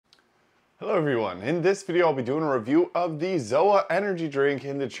Hello everyone, in this video I'll be doing a review of the ZOA energy drink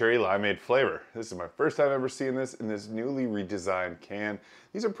in the cherry limeade flavor. This is my first time ever seeing this in this newly redesigned can.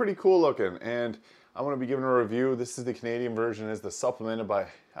 These are pretty cool looking and I'm going to be giving a review. This is the Canadian version, is the supplemented by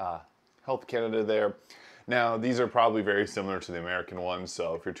Health Canada there. Now these are probably very similar to the American ones,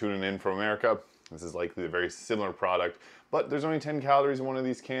 so if you're tuning in from America, this is likely a very similar product, but there's only 10 calories in one of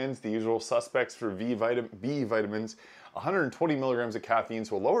these cans. The usual suspects for B vitamins, 120 milligrams of caffeine,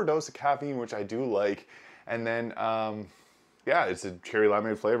 so a lower dose of caffeine, which I do like. And then, yeah, it's a cherry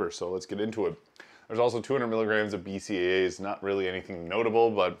limeade flavor, so let's get into it. There's also 200 milligrams of BCAAs, not really anything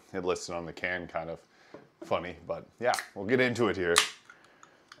notable, but it listed on the can, kind of funny. But yeah, we'll get into it here.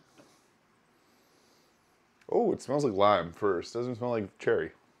 Oh, it smells like lime first. Doesn't smell like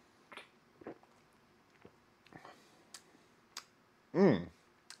cherry.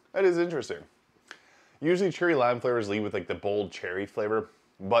 That is interesting. Usually cherry lime flavors lead with like the bold cherry flavor,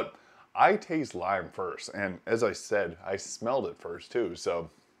 but I taste lime first. And as I said, I smelled it first too. So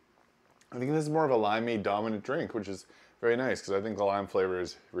I think this is more of a limeade dominant drink, which is very nice because I think the lime flavor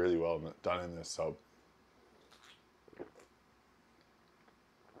is really well done in this. So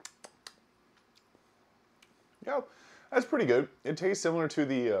yeah, that's pretty good. It tastes similar to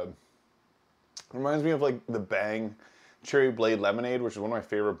the, reminds me of like the Bang Cherry Blade Lemonade, which is one of my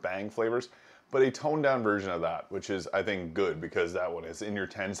favorite Bang flavors, but a toned down version of that, which is, I think, good because that one is in your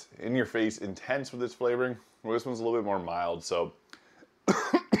face, intense with its flavoring. Well, this one's a little bit more mild, so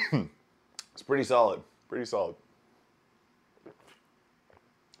it's pretty solid, pretty solid.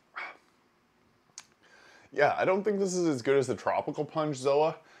 Yeah, I don't think this is as good as the Tropical Punch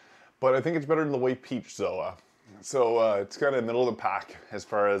ZOA, but I think it's better than the White Peach ZOA. So it's kind of middle of the pack as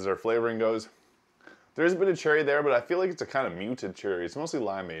far as their flavoring goes. There's a bit of cherry there, but I feel like it's a kind of muted cherry. It's mostly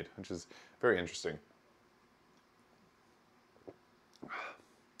limeade, which is very interesting.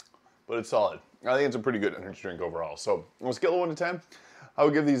 But it's solid. I think it's a pretty good energy drink overall. So on a scale of 1 to 10, I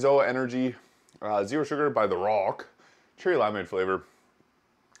would give the ZOA Energy Zero Sugar by The Rock, cherry limeade flavor.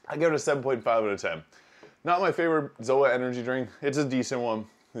 I give it a 7.5 out of 10. Not my favorite ZOA energy drink. It's a decent one.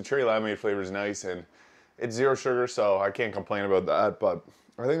 The cherry limeade flavor is nice, and it's zero sugar, so I can't complain about that, but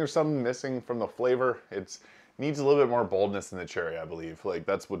I think there's something missing from the flavor. It needs a little bit more boldness than the cherry, I believe. Like,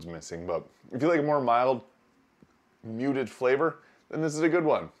 that's what's missing. But if you like a more mild, muted flavor, then this is a good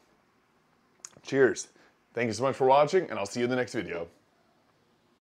one. Cheers. Thank you so much for watching, and I'll see you in the next video.